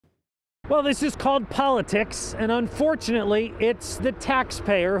Well, this is called politics, and unfortunately, it's the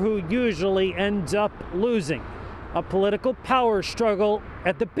taxpayer who usually ends up losing. A political power struggle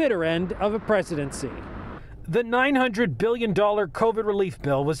at the bitter end of a presidency. The $900 billion COVID relief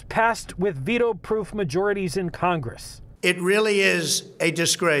bill was passed with veto-proof majorities in Congress. It really is a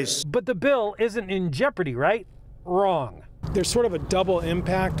disgrace. But the bill isn't in jeopardy, right? Wrong. There's sort of a double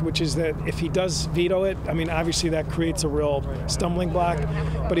impact, which is that if he does veto it, I mean, obviously that creates a real stumbling block,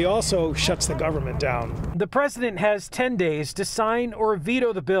 but he also shuts the government down. The president has 10 days to sign or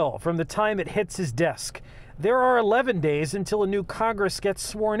veto the bill from the time it hits his desk. There are 11 days until a new Congress gets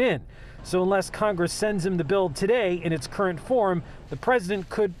sworn in. So unless Congress sends him the bill today in its current form, the president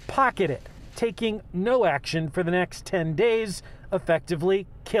could pocket it, taking no action for the next 10 days, effectively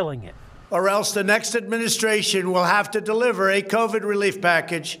killing it. Or else the next administration will have to deliver a COVID relief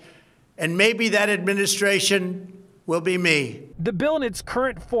package, and maybe that administration will be me. The bill in its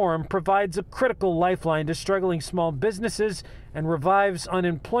current form provides a critical lifeline to struggling small businesses and revives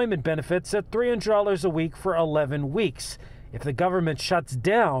unemployment benefits at $300 a week for 11 weeks. If the government shuts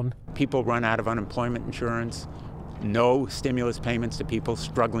down, people run out of unemployment insurance, no stimulus payments to people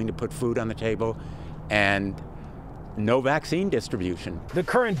struggling to put food on the table, and no vaccine distribution. The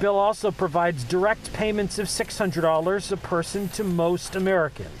current bill also provides direct payments of $600 a person to most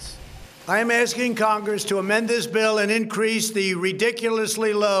Americans. I am asking Congress to amend this bill and increase the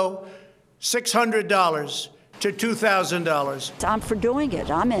ridiculously low $600 to $2,000. I'm for doing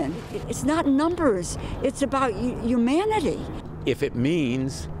it. I'm in. It's not numbers. It's about humanity. If it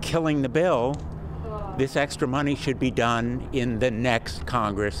means killing the bill, this extra money should be done in the next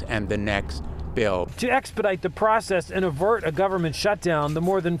Congress and the next bill. To expedite the process and avert a government shutdown, the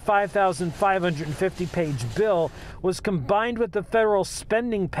more than 5,550-page bill was combined with the federal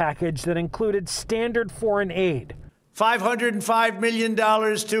spending package that included standard foreign aid. $505 million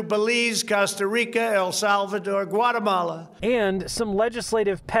to Belize, Costa Rica, El Salvador, Guatemala. And some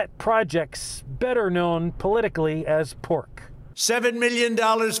legislative pet projects, better known politically as pork. $7 million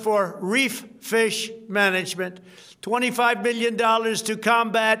for reef fish management, $25 million to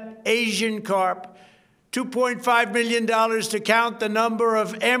combat Asian carp, $2.5 million to count the number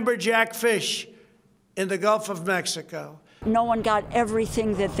of amberjack fish in the Gulf of Mexico. No one got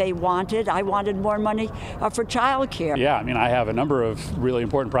everything that they wanted. I wanted more money for child care. Yeah, I mean, I have a number of really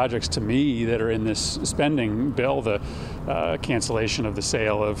important projects to me that are in this spending bill. The cancellation of the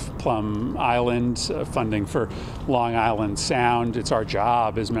sale of Plum Island, funding for Long Island Sound. It's our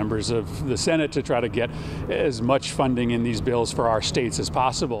job as members of the Senate to try to get as much funding in these bills for our states as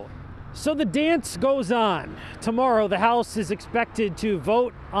possible. So the dance goes on. Tomorrow, the House is expected to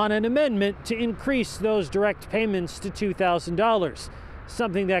vote on an amendment to increase those direct payments to $2,000,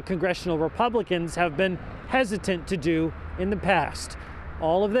 something that congressional Republicans have been hesitant to do in the past.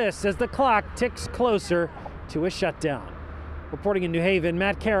 All of this as the clock ticks closer to a shutdown. Reporting in New Haven,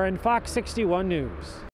 Matt Caron, Fox 61 News.